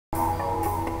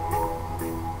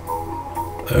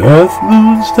Earth,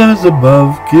 moon, stars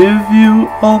above, give you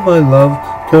all my love,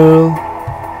 girl.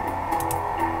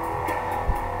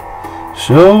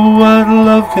 Show what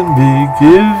love can be,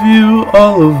 give you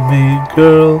all of me,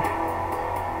 girl.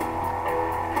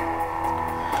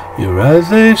 Your eyes,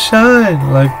 they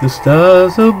shine like the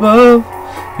stars above.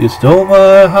 You stole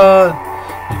my heart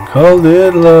and called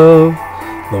it love.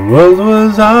 The world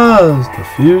was ours, the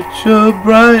future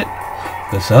bright.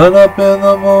 The sun up in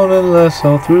the morning lasts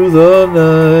all through the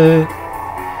night.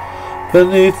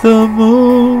 Beneath the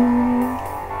moon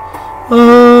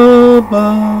above,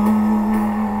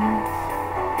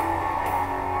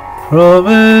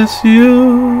 promise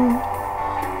you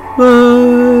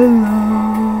my love.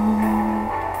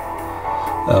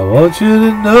 I want you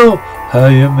to know how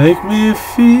you make me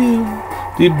feel.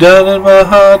 Deep down in my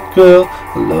heart, girl,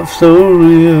 a love so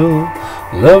real.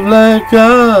 Love like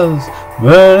ours,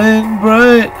 burning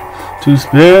bright. Two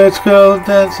spirits, girl,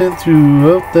 dancing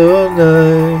throughout the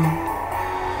night.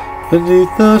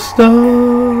 Beneath the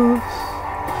stars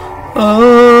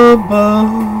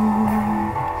above,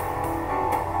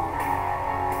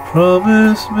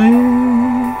 promise me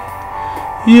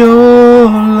your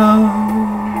love.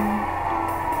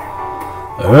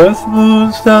 Earth,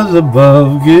 moon, stars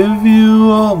above, give you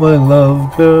all my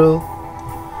love, girl.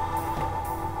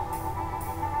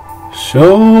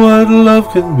 Show what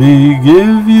love can be,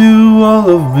 give you all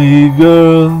of me,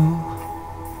 girl.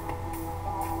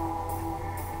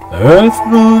 Earth,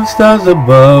 moon, stars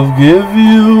above, give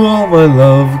you all my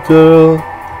love, girl.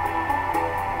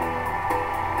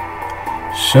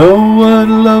 Show what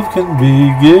love can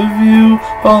be, give you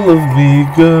all of me,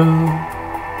 girl.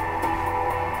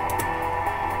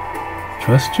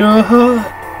 Trust your heart,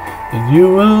 and you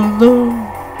will know.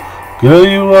 Girl,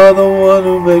 you are the one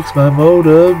who makes my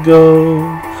motor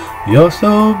go. You're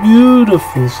so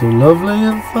beautiful, so lovely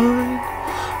and fine.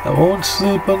 I won't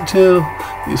sleep until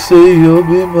you say you'll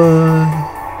be mine.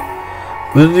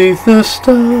 Beneath the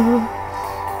stars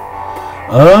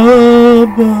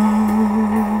above,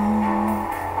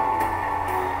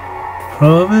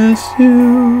 promise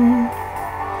you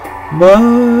my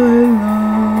love.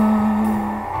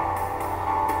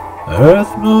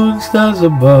 Earth, moon, stars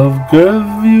above,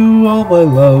 give you all my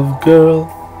love, girl.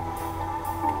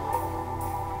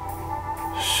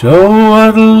 Show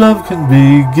what love can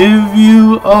be, give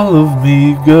you all of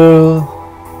me, girl.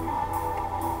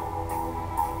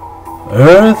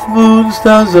 Earth, moon,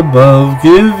 stars above,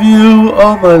 give you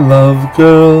all my love,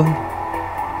 girl.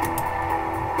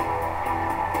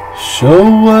 Show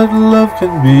what love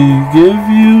can be, give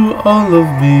you all of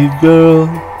me, girl.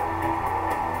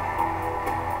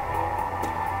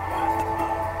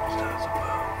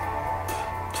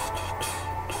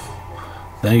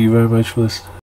 Thank you very much for listening.